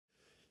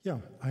Yeah,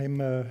 I'm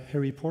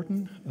Harri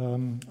Porten.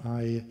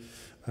 I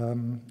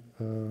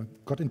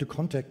got into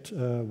contact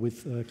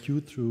with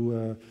Qt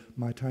through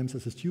my times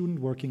as a student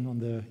working on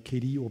the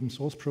KDE open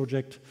source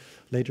project.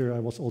 Later, I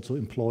was also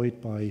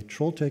employed by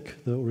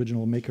Trolltech, the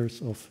original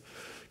makers of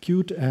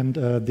Qt, and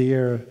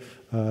there,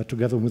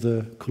 together with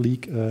a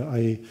colleague,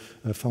 I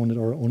founded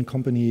our own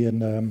company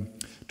in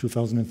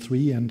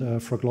 2003, and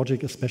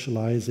froglogic is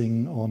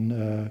specializing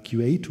on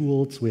QA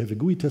tools. We have a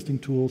GUI testing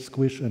tool,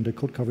 Squish, and a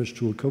code coverage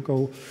tool,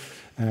 Coco.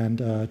 And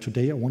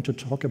today I want to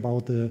talk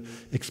about the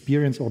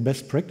experience or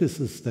best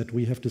practices that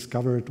we have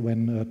discovered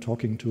when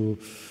talking to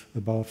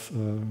above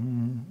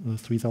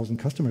 3,000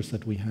 customers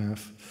that we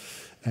have.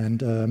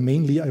 And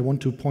mainly I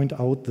want to point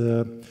out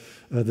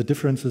the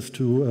differences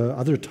to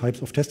other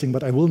types of testing,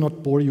 but I will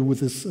not bore you with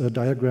this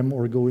diagram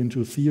or go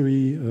into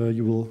theory.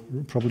 You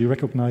will probably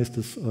recognize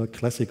this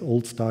classic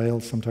old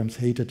style, sometimes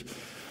hated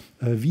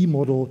V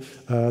model.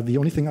 The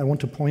only thing I want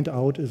to point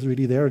out is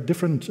really there are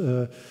different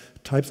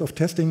types of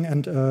testing,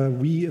 and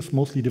we, as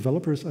mostly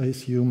developers, I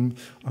assume,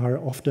 are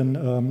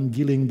often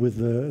dealing with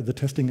the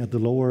testing at the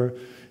lower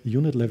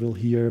unit level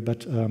here,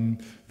 but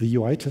the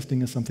UI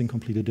testing is something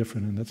completely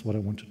different, and that's what I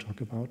want to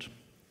talk about.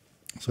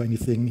 So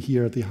anything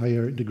here at the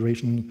higher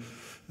integration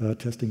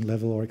testing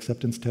level or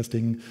acceptance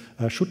testing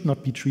should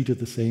not be treated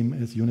the same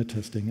as unit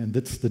testing, and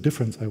that's the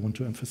difference I want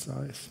to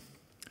emphasize.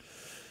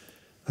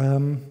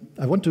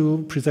 I want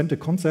to present a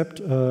concept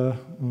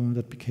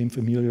that became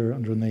familiar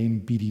under the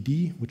name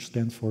BDD, which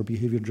stands for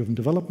Behavior-Driven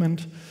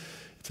Development.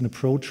 It's an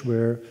approach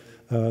where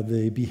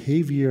the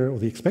behavior or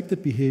the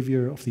expected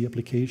behavior of the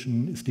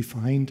application is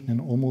defined in an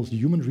almost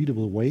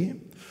human-readable way.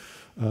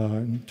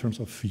 In terms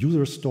of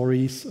user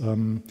stories,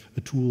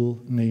 a tool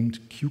named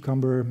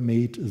Cucumber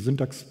made a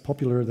syntax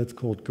popular that's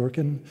called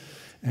Gherkin.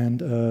 And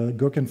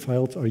Gherkin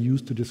files are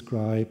used to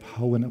describe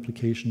how an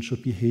application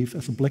should behave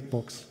as a black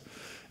box.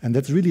 And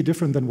that's really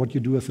different than what you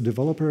do as a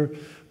developer,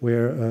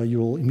 where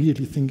you'll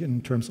immediately think in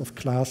terms of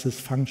classes,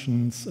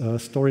 functions,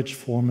 storage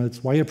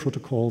formats, wire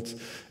protocols.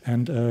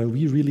 And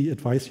we really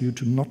advise you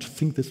to not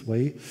think this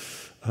way,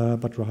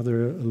 but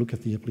rather look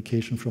at the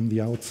application from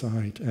the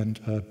outside. And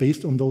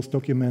based on those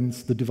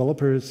documents, the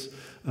developers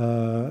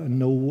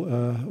know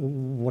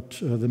what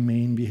the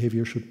main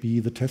behavior should be.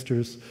 The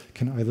testers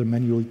can either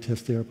manually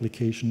test their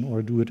application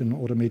or do it in an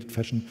automated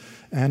fashion.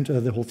 And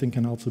the whole thing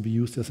can also be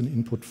used as an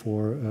input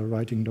for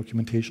writing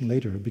documentation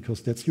later,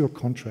 because that's your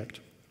contract.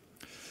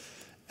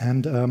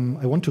 And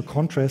I want to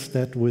contrast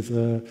that with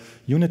a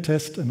unit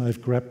test, and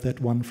I've grabbed that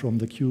one from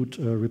the Qt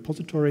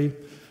repository.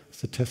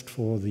 It's a test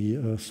for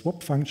the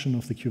swap function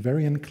of the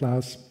QVariant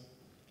class.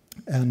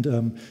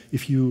 And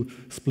if you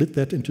split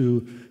that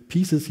into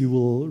pieces, you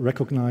will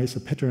recognize a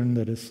pattern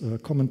that is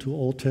common to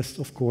all tests,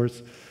 of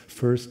course.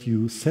 First,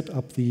 you set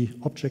up the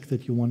object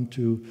that you want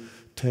to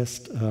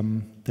test.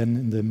 Then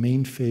in the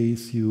main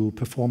phase, you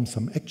perform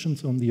some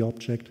actions on the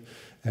object.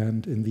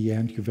 And in the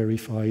end, you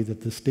verify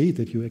that the state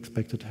that you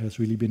expected has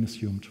really been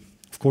assumed.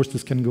 Of course,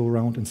 this can go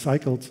around in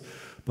cycles,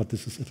 but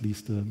this is at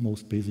least the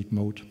most basic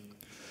mode.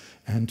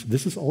 And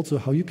this is also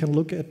how you can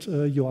look at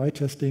UI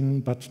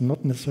testing, but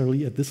not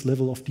necessarily at this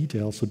level of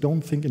detail. So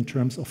don't think in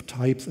terms of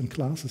types and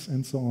classes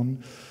and so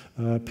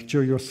on.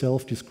 Picture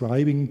yourself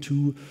describing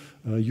to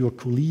your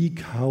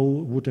colleague how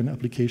would an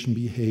application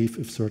behave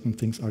if certain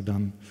things are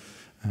done.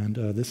 And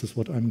this is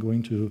what I'm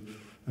going to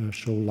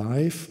show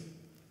live.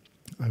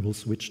 I will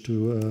switch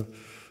to a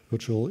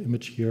virtual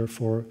image here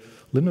for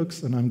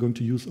Linux, and I'm going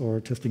to use our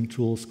testing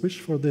tool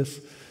Squish for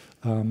this.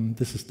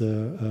 This is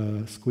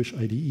the Squish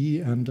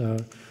IDE,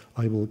 and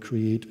I will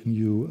create a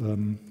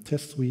new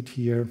test suite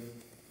here,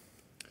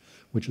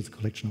 which is a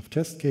collection of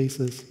test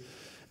cases.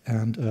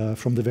 And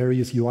from the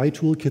various UI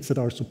toolkits that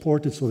are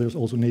supported, so there's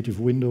also native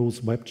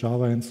Windows, web,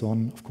 Java, and so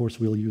on. Of course,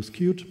 we'll use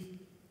Qt.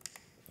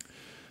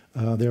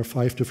 There are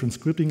 5 different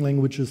scripting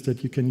languages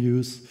that you can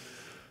use: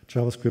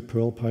 JavaScript,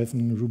 Perl,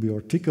 Python, Ruby,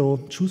 or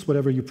Tcl. Choose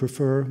whatever you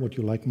prefer, what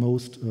you like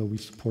most. We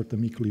support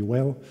them equally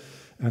well.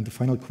 And the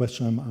final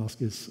question I'm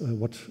asked is,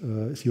 what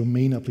is your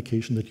main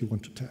application that you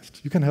want to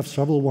test? You can have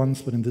several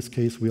ones, but in this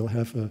case, we'll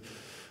have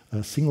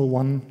a single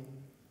one.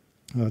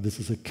 This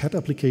is a cat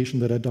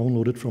application that I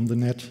downloaded from the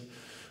net.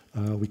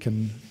 We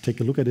can take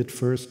a look at it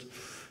first.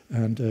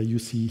 And you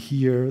see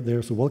here,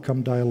 there's a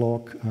welcome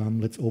dialog.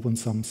 Let's open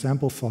some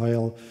sample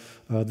file.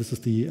 This is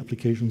the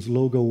application's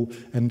logo,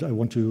 and I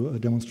want to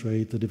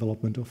demonstrate the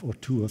development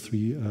of 2 or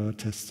 3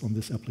 tests on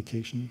this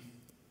application.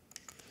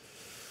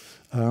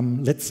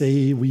 Let's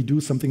say we do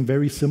something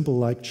very simple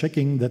like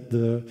checking that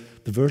the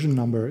version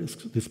number is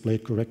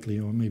displayed correctly,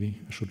 or maybe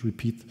I should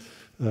repeat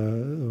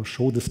or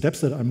show the steps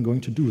that I'm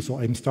going to do. So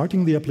I'm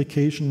starting the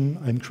application,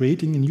 I'm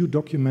creating a new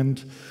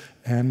document,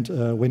 and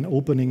when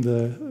opening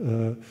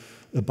the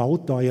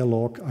About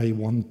dialog, I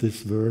want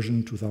this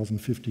version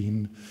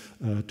 2015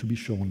 to be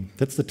shown.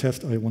 That's the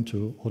test I want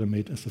to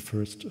automate as the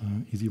first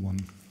easy one.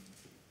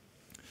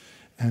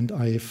 And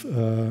I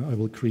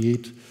will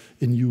create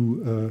a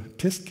new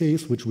test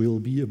case, which will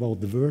be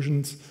about the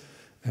versions.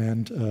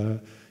 And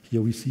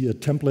here we see a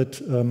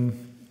template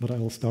but I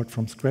will start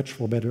from scratch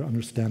for better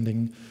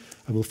understanding.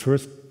 I will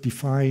first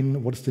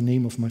define what is the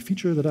name of my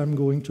feature that I'm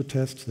going to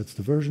test. That's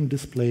the version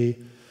display.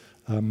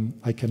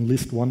 I can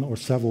list one or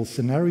several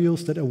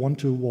scenarios that I want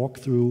to walk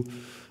through.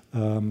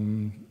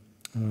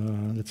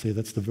 Let's say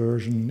that's the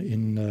version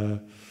in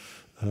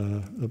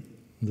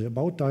the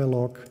About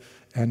dialog.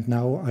 And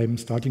now I'm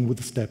starting with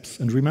the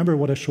steps. And remember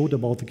what I showed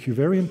about the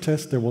Q-variant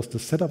test. There was the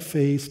setup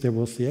phase, there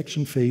was the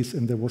action phase,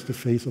 and there was the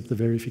phase of the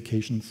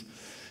verifications.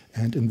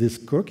 And in this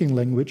Gherkin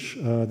language,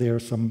 there are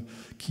some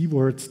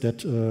keywords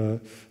that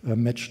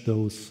match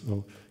those.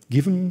 So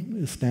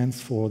given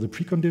stands for the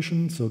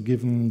precondition. So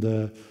given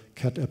the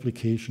cat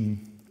application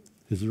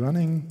is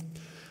running,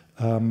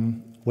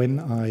 when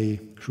I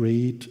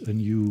create a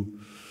new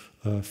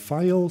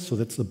file, so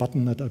that's the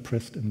button that I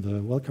pressed in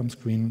the welcome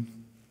screen,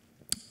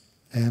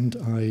 and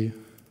I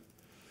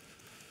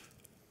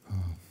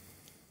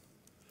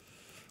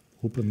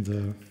open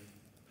the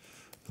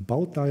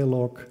About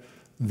dialog,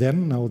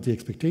 then now the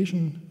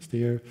expectation is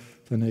there,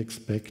 then I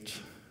expect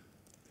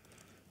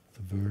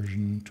the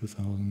version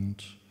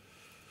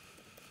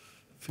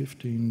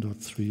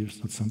 2015.3 is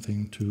not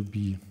something to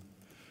be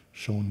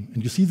shown.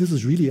 And you see this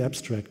is really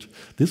abstract.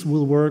 This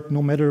will work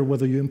no matter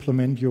whether you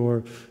implement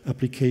your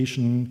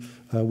application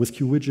with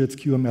QWidgets,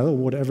 QML, or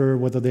whatever,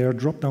 whether there are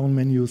drop-down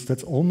menus.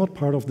 That's all not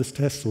part of this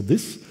test. So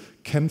this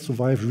can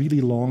survive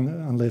really long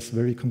unless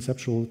very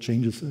conceptual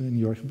changes in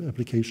your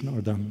application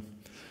are done.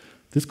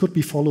 This could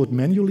be followed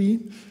manually.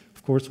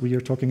 Of course, we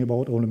are talking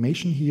about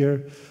automation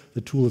here.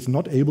 The tool is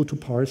not able to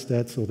parse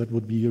that, so that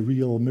would be a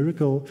real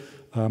miracle.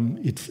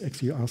 It's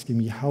actually asking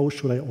me, how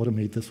should I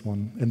automate this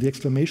one? And the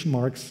exclamation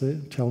marks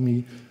tell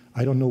me,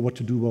 I don't know what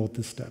to do about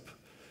this step.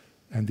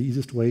 And the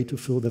easiest way to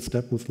fill that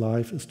step with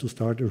life is to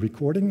start a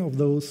recording of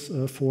those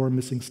 4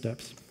 missing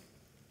steps.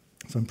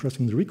 So I'm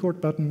pressing the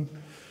record button.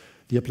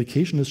 The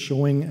application is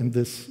showing, and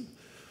this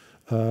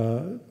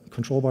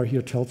control bar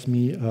here tells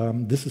me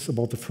this is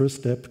about the first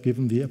step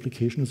given the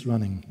application is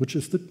running, which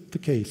is the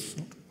case.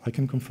 I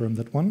can confirm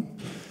that one.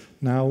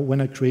 Now, when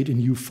I create a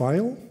new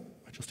file,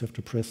 I just have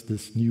to press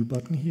this new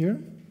button here.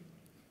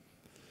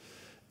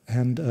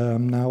 And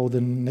now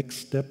the next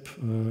step,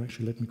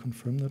 actually let me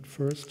confirm that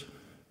first,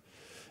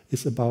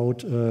 is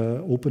about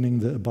opening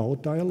the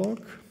About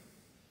dialog.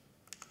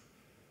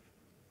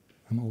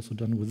 I'm also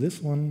done with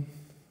this one.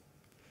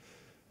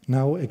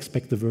 Now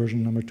expect the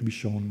version number to be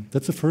shown.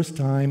 That's the first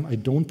time I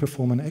don't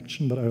perform an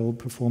action, but I will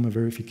perform a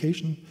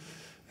verification.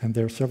 And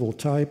there are several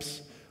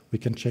types. We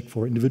can check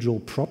for individual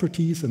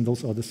properties, and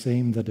those are the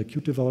same that a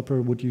Qt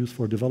developer would use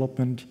for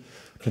development.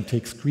 Can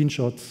take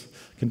screenshots,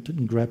 can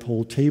grab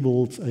whole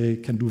tables,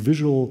 can do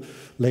visual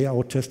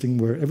layout testing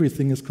where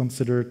everything is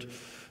considered.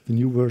 The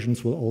new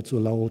versions will also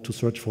allow to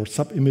search for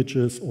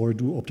sub-images or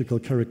do optical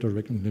character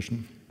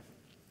recognition.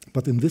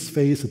 But in this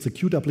phase, it's a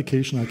Qt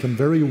application. I can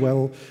very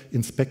well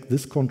inspect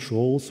this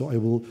control, so I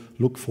will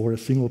look for a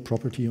single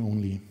property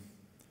only.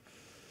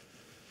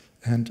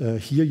 And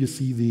here you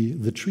see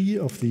the tree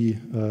of the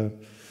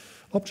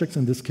objects.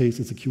 In this case,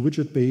 it's a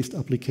QWidget-based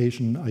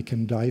application. I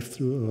can dive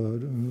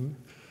through,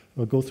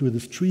 go through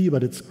this tree,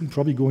 but it's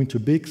probably going too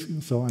big,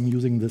 so I'm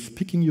using this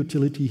picking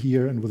utility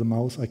here, and with a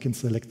mouse, I can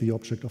select the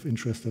object of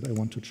interest that I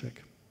want to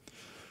check.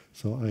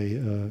 So I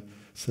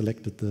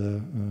selected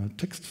the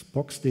text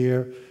box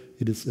there.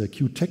 It is a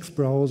Qt text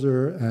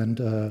browser, and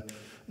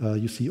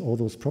you see all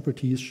those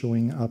properties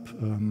showing up.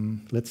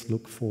 Let's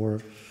look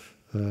for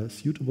a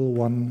suitable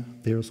one.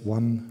 There's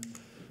one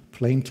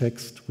plain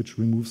text, which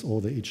removes all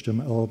the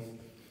HTML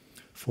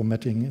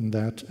formatting in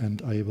that,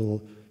 and I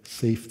will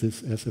save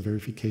this as a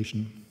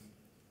verification.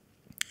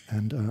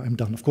 And I'm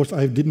done. Of course,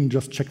 I didn't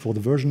just check for the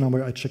version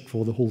number, I checked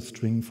for the whole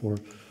string for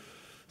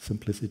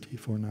simplicity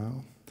for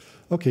now.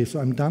 Okay, so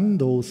I'm done.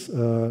 Those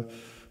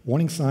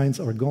warning signs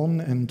are gone,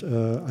 and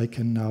I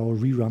can now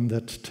rerun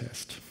that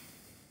test.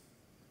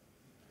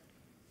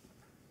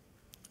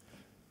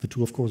 The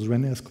tool, of course,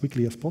 ran as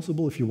quickly as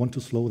possible. If you want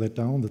to slow that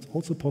down, that's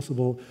also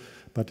possible.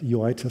 But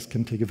UI tests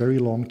can take a very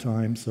long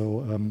time,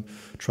 so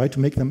try to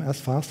make them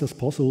as fast as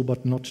possible,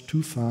 but not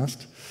too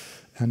fast.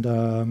 And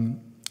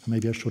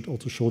maybe I should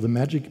also show the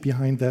magic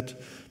behind that.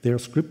 There are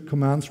script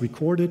commands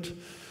recorded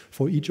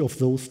for each of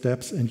those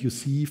steps, and you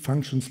see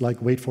functions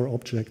like wait for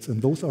objects.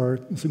 And those are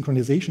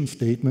synchronization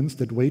statements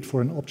that wait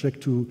for an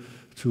object to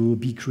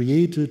be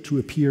created, to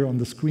appear on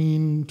the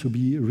screen, to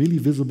be really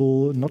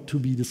visible, not to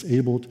be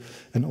disabled.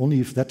 And only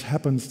if that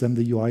happens, then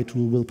the UI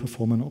tool will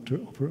perform an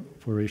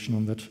operation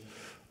on that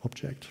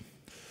object.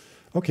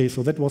 Okay,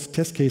 so that was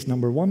test case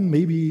number 1.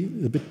 Maybe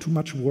a bit too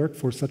much work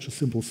for such a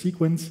simple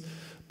sequence,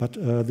 but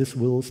this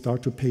will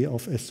start to pay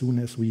off as soon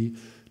as we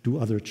do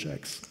other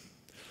checks.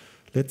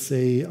 Let's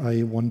say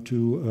I want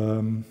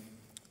to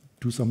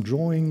do some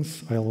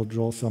drawings. I'll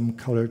draw some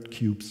colored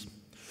cubes.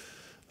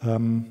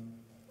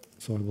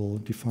 So I will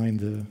define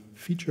the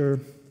feature,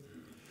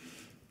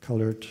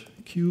 colored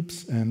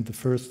cubes, and the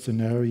first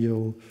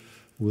scenario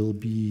will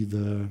be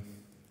the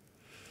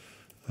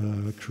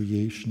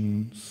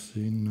creation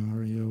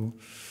scenario,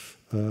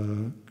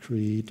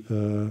 create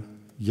a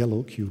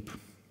yellow cube.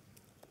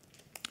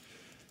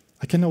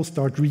 I can now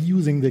start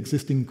reusing the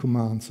existing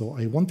command. So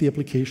I want the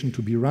application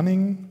to be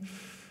running.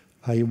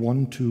 I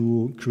want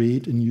to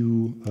create a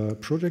new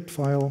project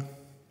file.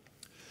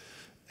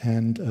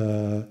 And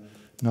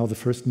now the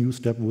first new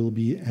step will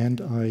be, and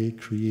I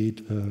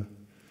create a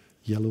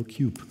yellow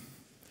cube.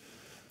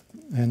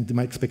 And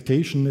my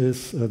expectation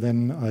is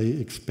then I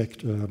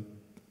expect a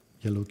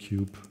yellow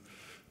cube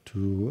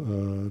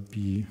to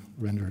be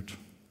rendered.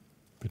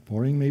 A bit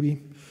boring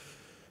maybe.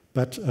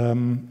 But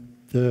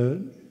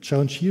the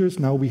challenge here is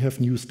now we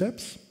have new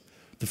steps.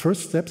 The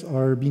first steps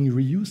are being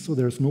reused, so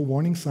there's no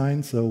warning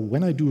sign. So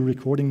when I do a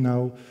recording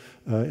now,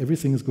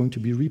 everything is going to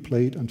be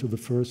replayed until the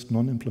first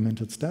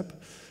non-implemented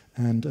step,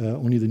 and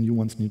only the new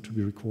ones need to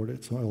be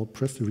recorded. So I will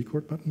press the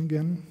record button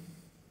again.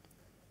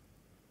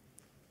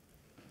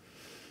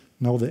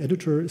 Now the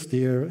editor is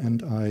there,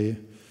 and I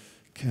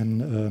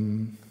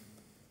can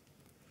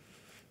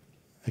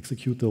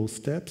execute those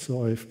steps.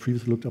 So I've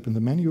previously looked up in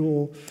the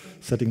manual.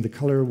 Setting the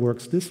color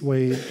works this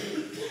way.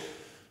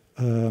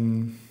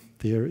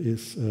 There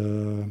is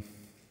a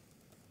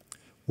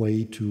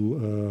way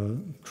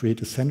to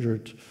create a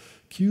centered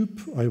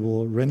cube. I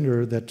will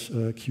render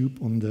that cube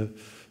on the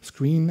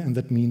screen, and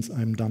that means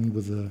I'm done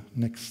with the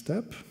next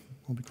step.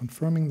 I'll be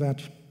confirming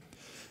that.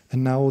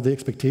 And now the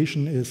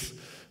expectation is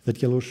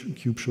that yellow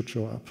cube should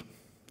show up.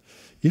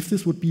 If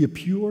this would be a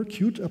pure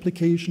Qt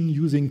application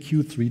using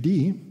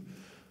Qt3D,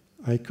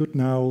 I could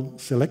now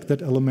select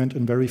that element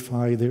and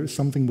verify there is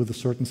something with a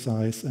certain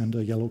size and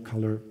a yellow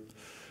color.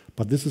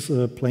 But this is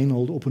a plain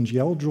old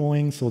OpenGL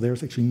drawing, so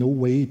there's actually no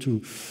way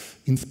to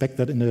inspect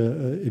that in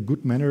a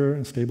good manner,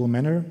 a stable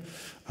manner.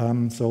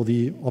 So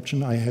the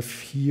option I have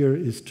here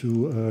is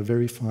to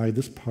verify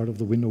this part of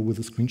the window with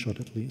a screenshot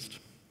at least.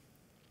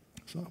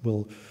 So I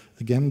will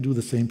again do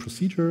the same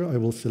procedure. I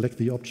will select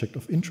the object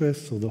of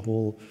interest, so the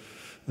whole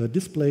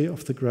display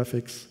of the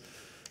graphics.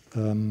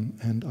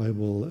 And I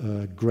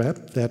will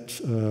grab that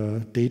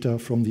data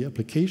from the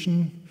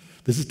application.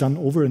 This is done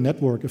over a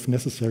network if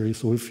necessary.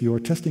 So if you're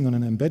testing on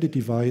an embedded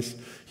device,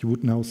 you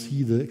would now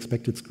see the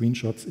expected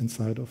screenshots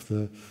inside of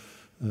the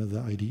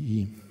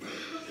IDE.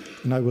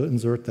 And I will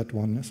insert that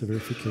one as a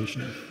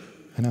verification.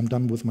 And I'm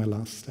done with my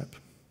last step.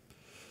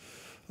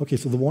 OK,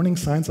 so the warning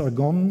signs are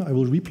gone. I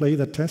will replay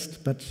that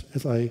test. But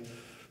as I,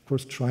 of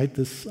course, tried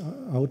this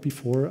out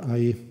before,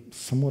 I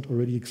somewhat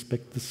already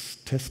expect this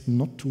test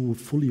not to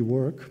fully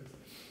work.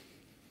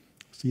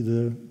 See,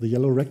 the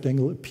yellow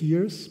rectangle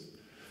appears,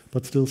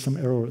 but still some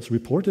error is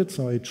reported.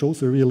 So I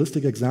chose a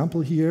realistic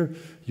example here.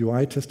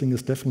 UI testing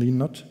is definitely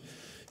not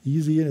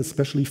easy, and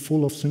especially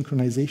full of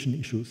synchronization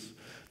issues.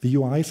 The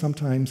UI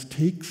sometimes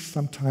takes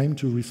some time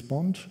to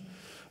respond.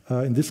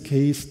 In this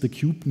case, the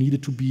cube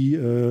needed to be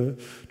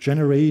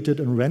generated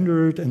and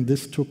rendered, and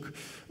this took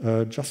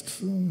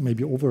just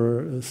maybe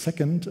over a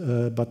second,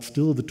 but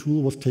still the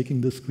tool was taking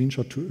the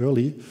screenshot too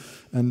early.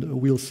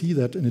 And we'll see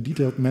that in a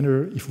detailed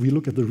manner if we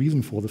look at the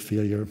reason for the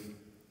failure.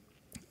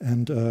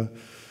 And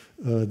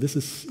this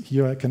is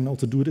here, I can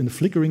also do it in a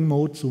flickering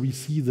mode, so we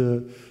see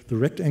the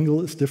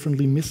rectangle is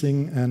differently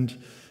missing, and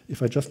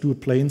if I just do a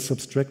plain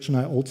subtraction,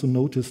 I also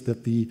notice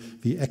that the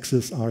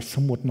axes are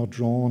somewhat not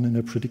drawn in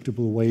a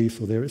predictable way,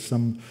 so there is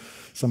some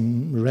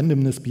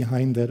randomness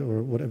behind that,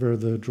 or whatever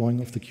the drawing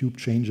of the cube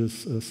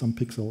changes some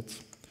pixels.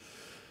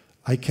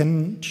 I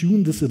can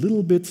tune this a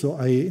little bit, so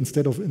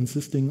instead of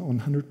insisting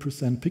on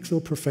 100%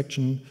 pixel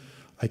perfection,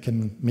 I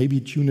can maybe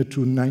tune it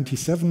to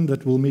 97.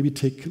 That will maybe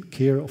take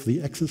care of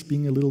the axis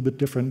being a little bit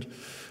different.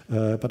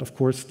 But of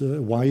course,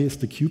 why is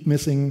the cube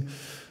missing?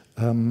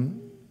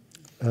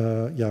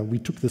 Yeah, we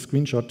took the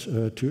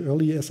screenshot too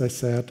early, as I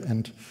said,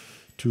 and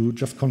to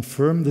just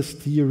confirm this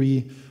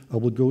theory, I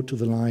will go to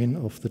the line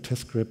of the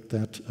test script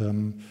that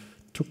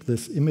took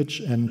this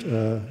image, and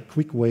a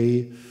quick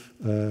way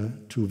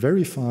to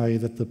verify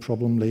that the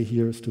problem lay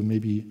here is to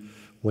maybe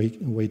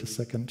wait a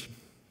second.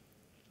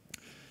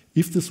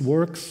 If this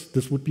works,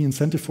 this would be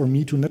incentive for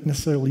me to not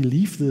necessarily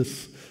leave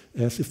this,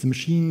 as if the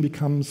machine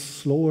becomes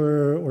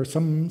slower or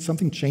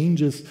something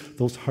changes,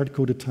 those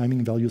hard-coded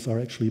timing values are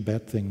actually a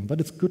bad thing. But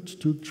it's good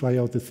to try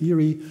out the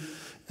theory,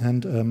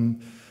 and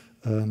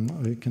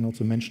I can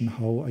also mention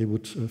how I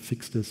would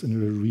fix this in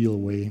a real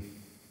way.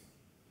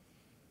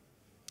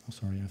 Oh,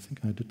 sorry, I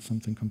think I did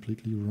something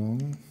completely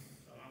wrong.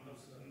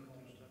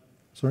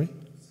 Sorry?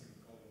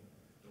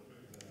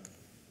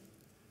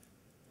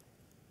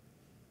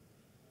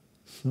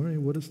 Sorry,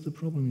 what is the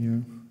problem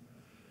here?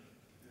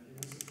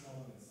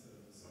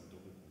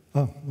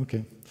 Oh,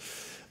 okay.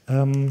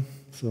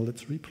 So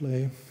let's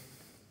replay.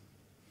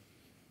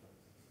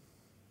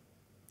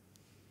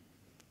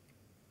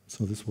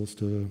 So this was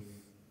the,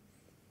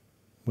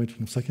 wait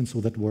a second,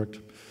 so that worked.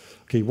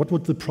 Okay, what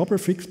would the proper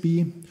fix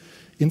be?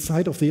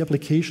 Inside of the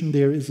application,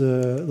 there is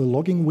a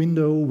logging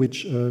window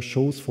which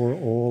shows for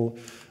all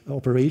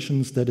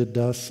operations that it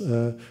does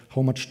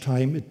how much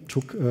time it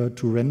took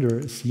to render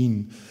a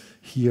scene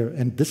here.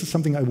 And this is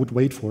something I would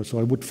wait for. So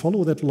I would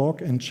follow that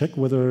log and check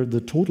whether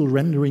the total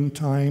rendering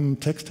time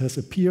text has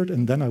appeared,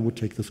 and then I would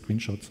take the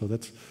screenshot. So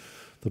that's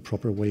the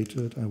proper way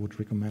to it, I would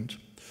recommend.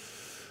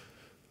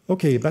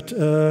 Okay, but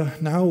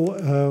now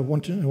I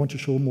want to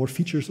show more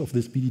features of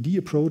this BDD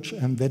approach,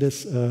 and that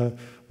is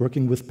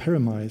working with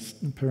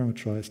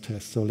parameterized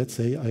tests. So let's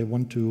say I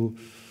want to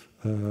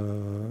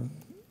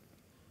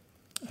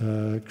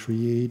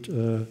create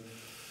a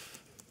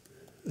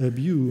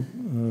blue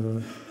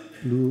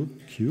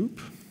cube.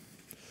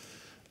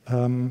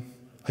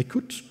 I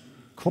could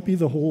copy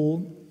the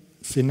whole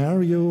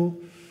scenario.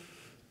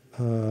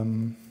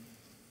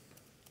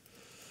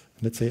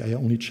 Let's say I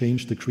only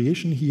changed the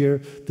creation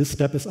here. This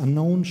step is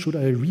unknown. Should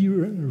I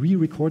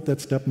re-record that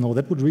step? No,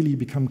 that would really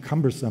become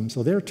cumbersome.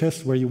 So there are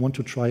tests where you want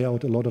to try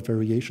out a lot of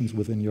variations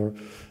within your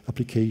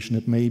application.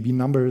 It may be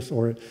numbers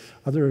or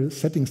other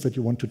settings that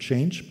you want to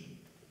change.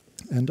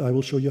 And I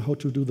will show you how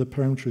to do the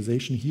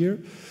parameterization here.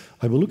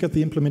 I will look at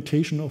the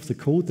implementation of the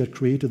code that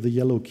created the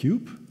yellow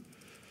cube.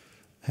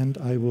 And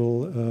I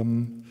will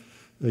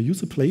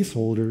use a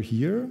placeholder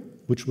here,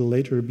 which will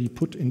later be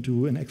put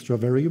into an extra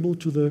variable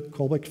to the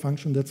callback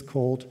function that's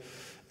called.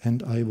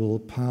 And I will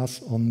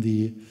pass on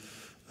the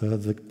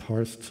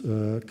parsed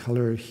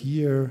color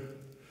here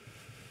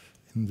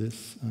in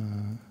this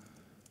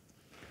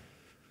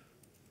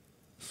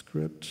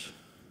script.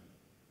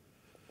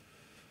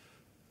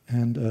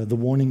 And the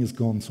warning is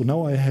gone. So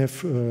now I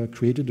have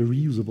created a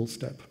reusable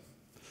step.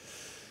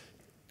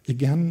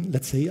 Again,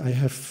 let's say I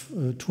have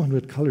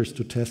 200 colors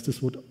to test.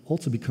 This would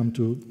also become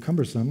too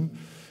cumbersome.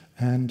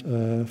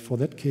 And for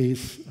that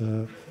case,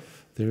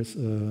 there's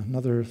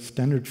another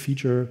standard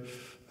feature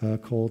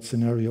called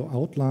scenario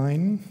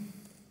outline.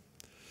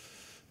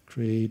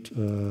 Create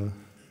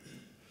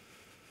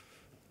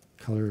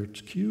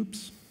colored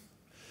cubes.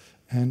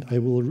 And I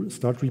will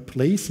start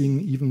replacing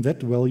even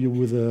that value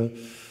with a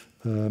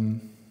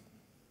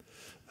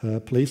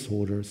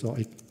placeholder. So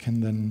I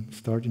can then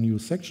start a new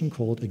section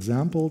called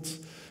examples.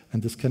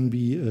 And this can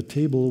be a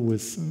table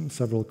with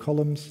several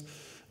columns.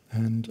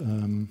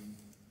 And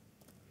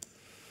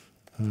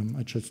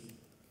I just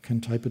can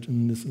type it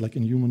in this like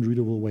in human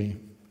readable way.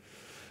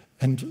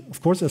 And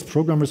of course, as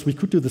programmers, we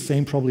could do the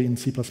same probably in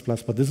C++,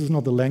 but this is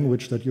not the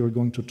language that you're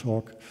going to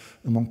talk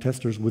among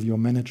testers with your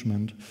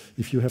management.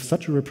 If you have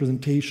such a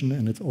representation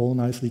and it's all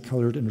nicely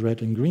colored in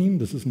red and green,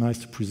 this is nice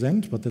to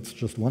present, but that's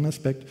just one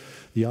aspect.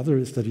 The other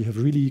is that you have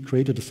really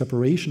created a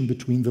separation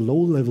between the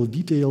low-level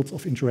details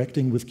of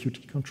interacting with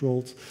Qt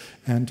controls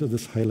and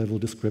this high-level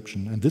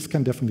description. And this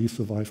can definitely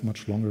survive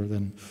much longer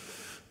than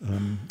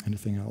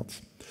anything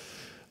else.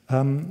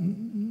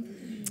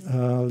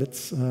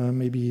 Let's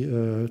maybe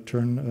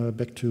turn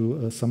back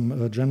to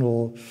some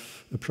general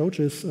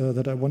approaches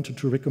that I wanted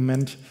to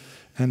recommend.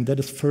 And that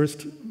is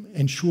first,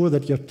 ensure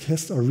that your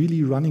tests are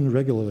really running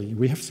regularly.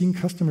 We have seen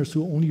customers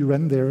who only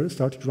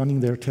started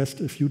running their test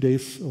a few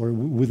days or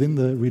within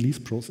the release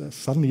process.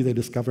 Suddenly they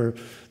discover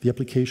the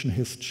application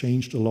has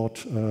changed a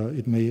lot.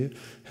 It may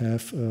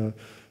have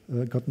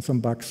gotten some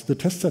bugs. The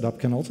test setup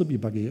can also be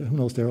buggy. Who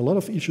knows? There are a lot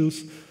of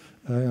issues.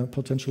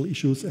 Potential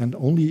issues, and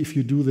only if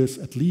you do this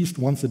at least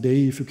once a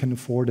day, if you can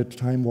afford it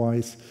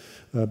time-wise,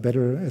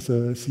 better as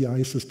a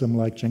CI system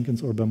like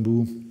Jenkins or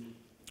Bamboo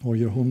or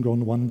your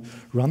homegrown one,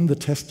 run the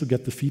test to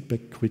get the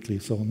feedback quickly.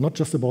 So not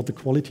just about the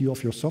quality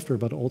of your software,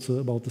 but also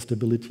about the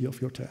stability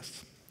of your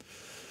tests.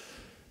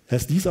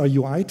 As these are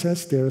UI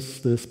tests,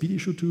 there's the speed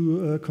issue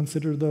to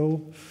consider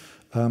though.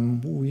 I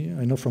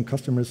know from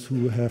customers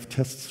who have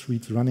test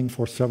suites running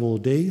for several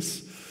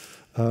days,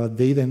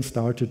 they then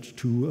started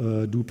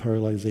to do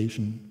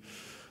parallelization.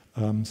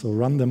 So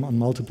run them on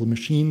multiple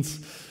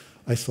machines.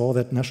 I saw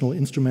that National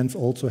Instruments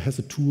also has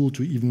a tool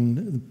to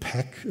even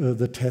pack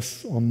the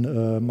tests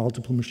on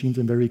multiple machines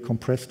in a very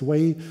compressed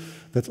way.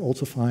 That's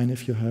also fine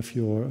if you have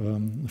your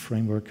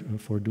framework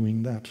for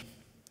doing that.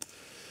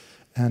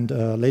 And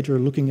later,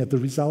 looking at the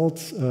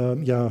results,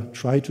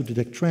 try to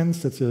detect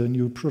trends. That's a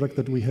new product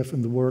that we have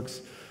in the works.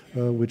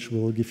 Which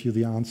will give you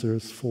the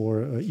answers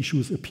for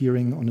issues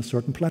appearing on a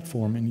certain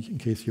platform in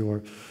case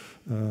you're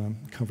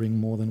covering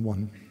more than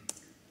one.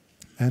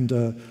 And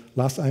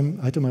last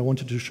item I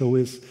wanted to show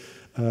is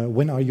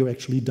when are you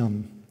actually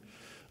done?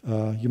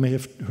 You may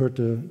have heard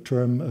the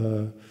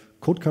term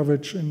code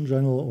coverage in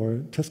general or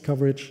test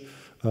coverage.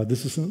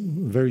 This is a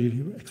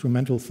very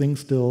experimental thing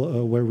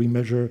still where we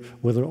measure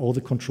whether all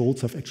the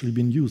controls have actually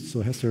been used.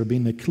 So has there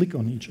been a click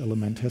on each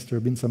element? Has there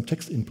been some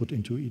text input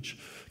into each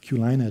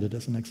QLine edit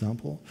as an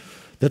example?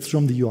 That's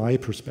from the UI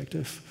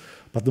perspective.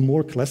 But the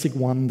more classic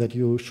one that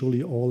you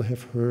surely all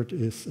have heard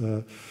is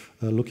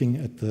looking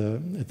at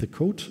the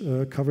code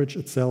coverage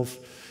itself.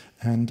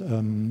 And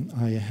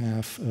I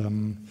have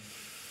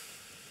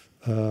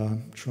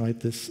tried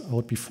this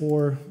out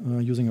before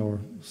using our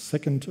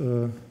second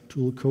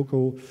tool,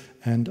 Coco,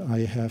 and I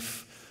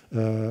have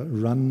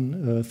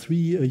run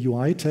 3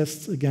 UI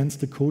tests against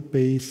the code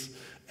base,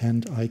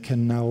 and I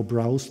can now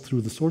browse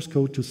through the source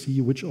code to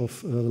see which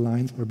of the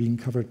lines are being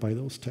covered by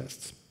those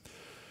tests.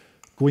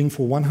 Going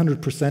for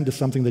 100% is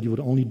something that you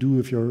would only do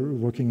if you're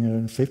working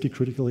in a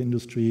safety-critical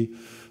industry.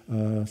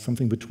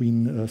 Something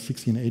between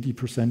 60 and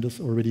 80%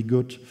 is already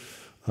good.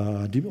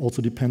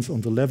 Also depends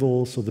on the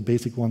level. So the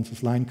basic ones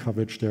is line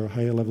coverage. There are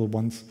higher level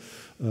ones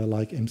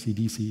like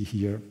MCDC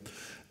here.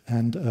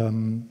 And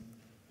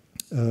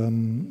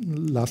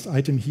last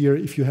item here,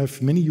 if you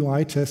have many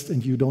UI tests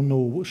and you don't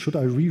know, should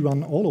I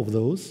rerun all of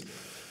those,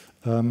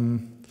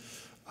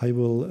 I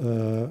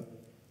will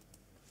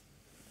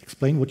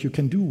explain what you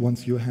can do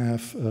once you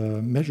have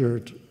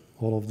measured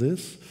all of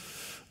this.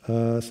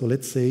 So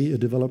let's say a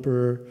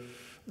developer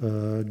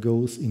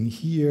goes in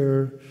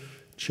here,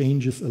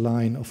 changes a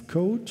line of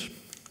code,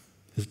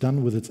 is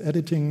done with its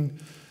editing,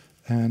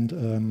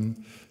 and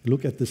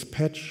look at this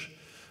patch.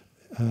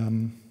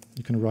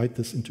 You can write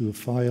this into a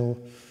file,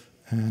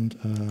 and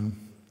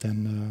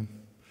then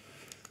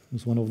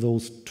use one of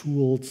those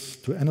tools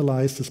to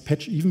analyze this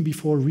patch even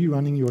before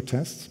rerunning your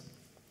tests.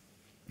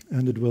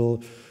 And it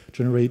will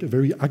generate a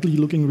very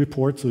ugly-looking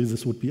report, so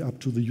this would be up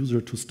to the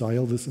user to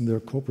style this in their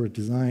corporate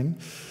design.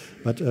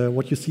 But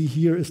what you see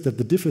here is that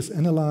the diff is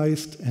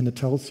analyzed, and it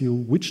tells you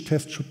which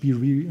test should be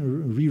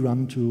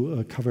rerun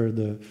to cover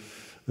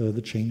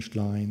the changed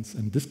lines.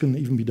 And this can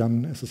even be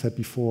done, as I said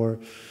before,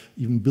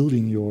 even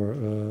building your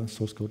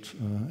source code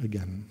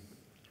again.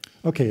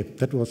 Okay,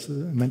 that was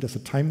meant as a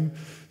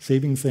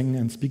time-saving thing.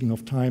 And speaking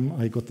of time,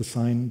 I got the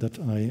sign that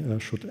I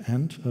should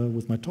end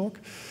with my talk.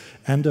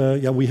 And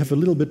yeah, we have a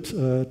little bit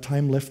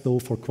time left, though,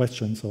 for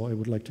questions. So I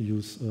would like to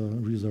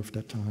reserve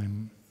that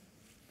time.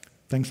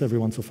 Thanks,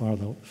 everyone, so far,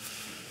 though.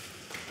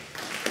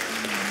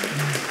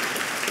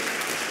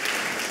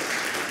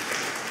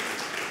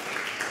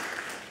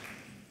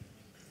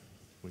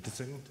 Wait a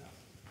second.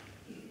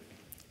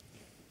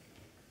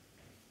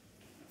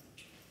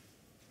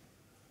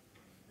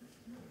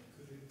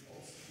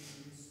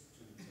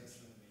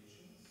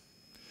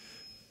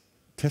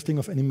 Testing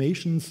of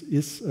animations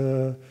is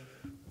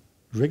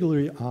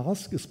regularly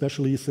asked,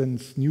 especially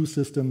since new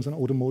systems and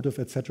automotive,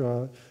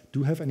 etc.,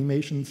 do have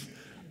animations.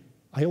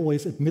 I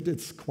always admit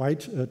it's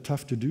quite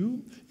tough to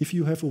do. If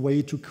you have a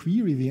way to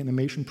query the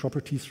animation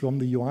properties from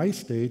the UI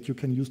state, you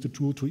can use the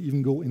tool to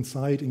even go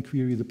inside and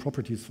query the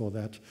properties for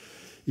that.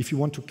 If you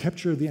want to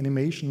capture the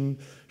animation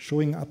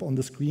showing up on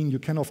the screen, you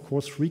can, of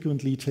course,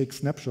 frequently take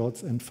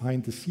snapshots and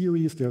find the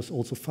series. There's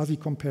also fuzzy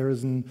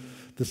comparison.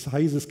 The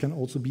sizes can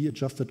also be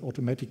adjusted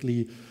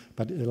automatically.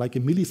 But like a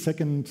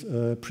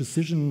millisecond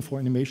precision for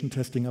animation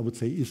testing, I would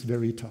say, is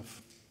very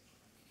tough.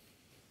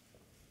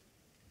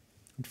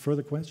 And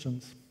further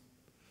questions?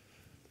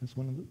 There's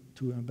one of the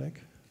two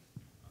back.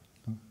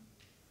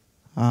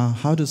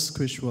 How does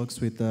Squish works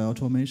with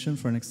automation?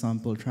 For an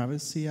example,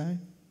 Travis CI?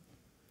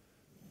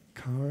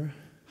 Car?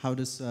 How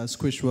does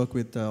Squish work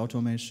with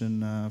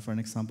automation, for an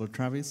example,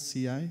 Travis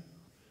CI?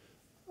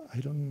 I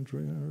don't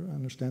really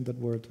understand that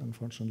word,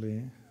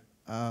 unfortunately.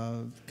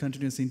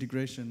 Continuous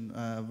integration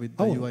with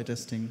the UI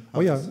testing. Oh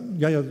yeah,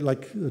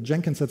 like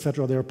Jenkins,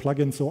 etc. There are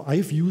plugins. So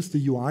I've used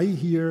the UI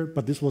here,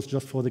 but this was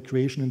just for the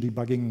creation and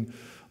debugging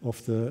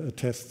of the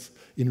tests.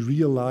 In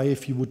real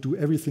life, you would do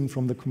everything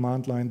from the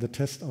command line. The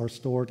tests are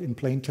stored in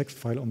plain text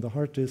file on the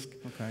hard disk.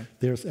 Okay.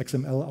 There's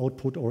XML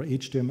output or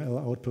HTML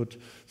output,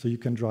 so you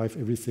can drive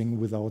everything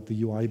without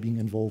the UI being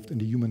involved and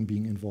the human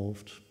being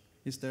involved.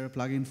 Is there a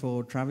plugin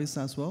for Travis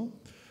as well?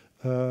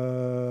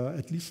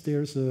 At least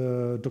there's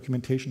a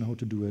documentation how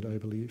to do it, I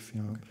believe.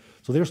 Yeah. Okay.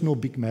 So there's no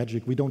big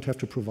magic. We don't have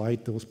to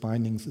provide those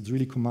bindings. It's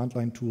really command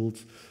line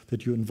tools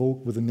that you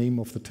invoke with the name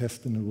of the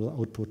test, and it will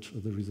output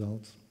the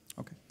results.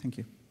 Okay, thank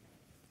you.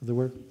 There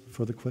were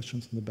further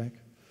questions in the back.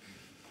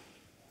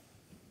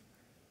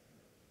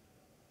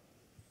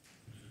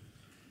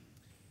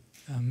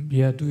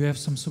 Yeah, do you have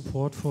some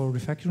support for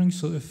refactoring?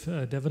 So if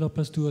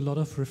developers do a lot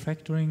of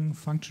refactoring,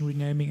 function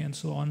renaming, and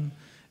so on,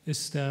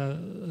 is there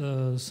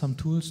some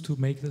tools to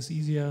make this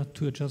easier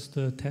to adjust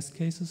the test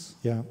cases?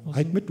 Yeah, also?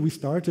 I admit we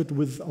started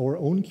with our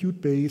own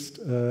Qt-based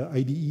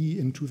IDE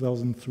in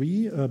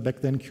 2003.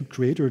 Back then, Qt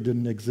Creator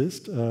didn't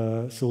exist,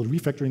 so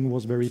refactoring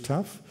was very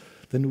tough.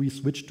 Then we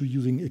switched to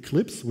using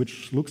Eclipse,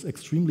 which looks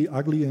extremely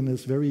ugly and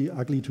is very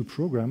ugly to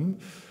program.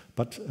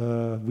 But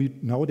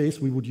nowadays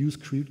we would use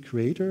Qt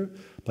Creator,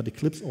 but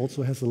Eclipse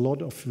also has a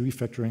lot of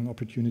refactoring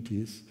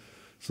opportunities.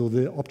 So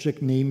the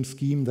object name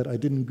scheme that I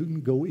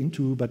didn't go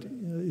into, but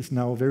is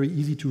now very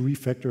easy to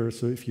refactor.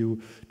 So if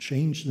you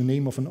change the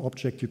name of an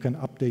object, you can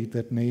update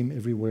that name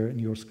everywhere in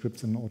your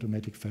scripts in an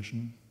automatic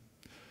fashion.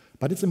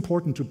 But it's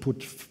important to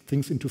put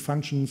things into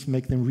functions,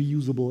 make them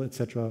reusable,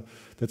 etc.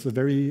 That's a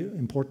very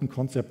important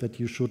concept that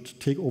you should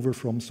take over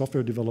from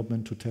software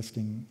development to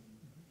testing.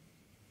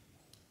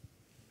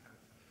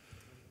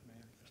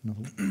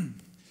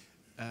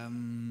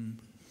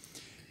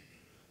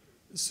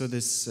 So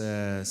this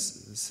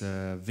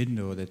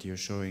window that you're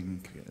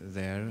showing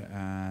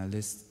there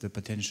lists the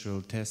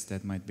potential tests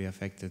that might be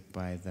affected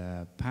by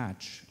the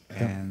patch,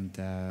 yeah.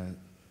 And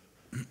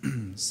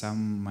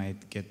some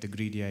might get the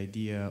greedy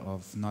idea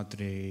of not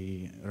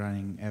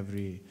running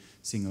every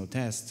single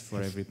test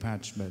for every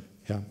patch, but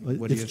yeah,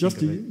 it's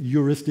just a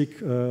heuristic,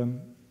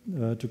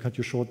 to cut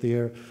you short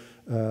there.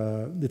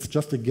 It's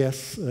just a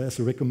guess as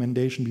a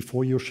recommendation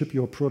before you ship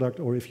your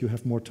product, or if you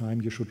have more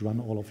time, you should run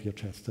all of your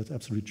tests. That's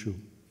absolutely true.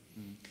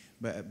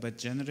 But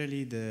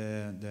generally,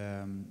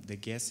 the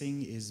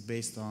guessing is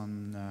based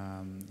on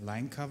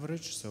line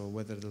coverage. So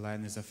whether the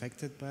line is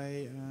affected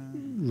by.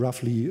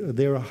 Roughly,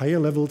 there are higher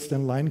levels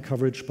than line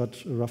coverage,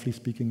 but roughly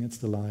speaking, it's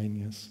the line.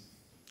 Yes.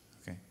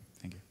 Okay.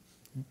 Thank you.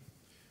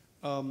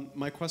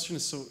 My question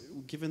is: so,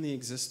 given the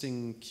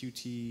existing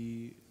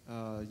Qt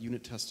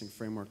unit testing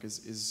framework,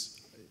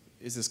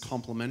 is this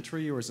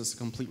complementary or is this a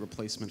complete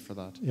replacement for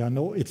that? Yeah,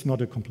 no, it's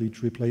not a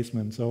complete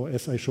replacement. So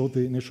as I showed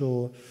the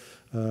initial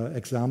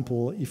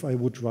example, if I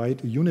would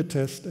write a unit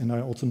test, and I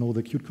also know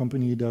the Qt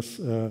company does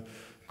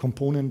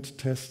component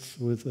tests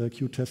with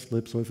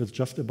QTestLib, so if it's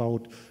just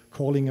about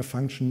calling a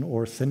function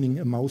or sending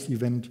a mouse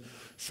event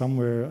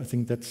somewhere, I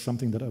think that's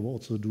something that I will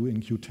also do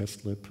in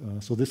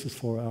QTestLib. So this is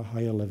for a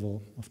higher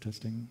level of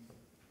testing.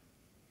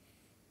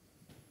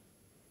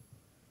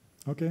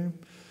 Okay.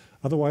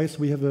 Otherwise,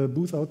 we have a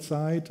booth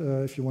outside.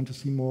 If you want to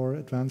see more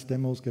advanced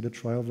demos, get a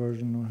trial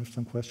version, or have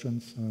some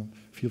questions,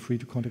 feel free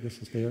to contact us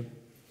there.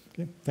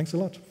 Okay, thanks a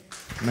lot.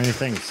 Many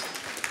thanks.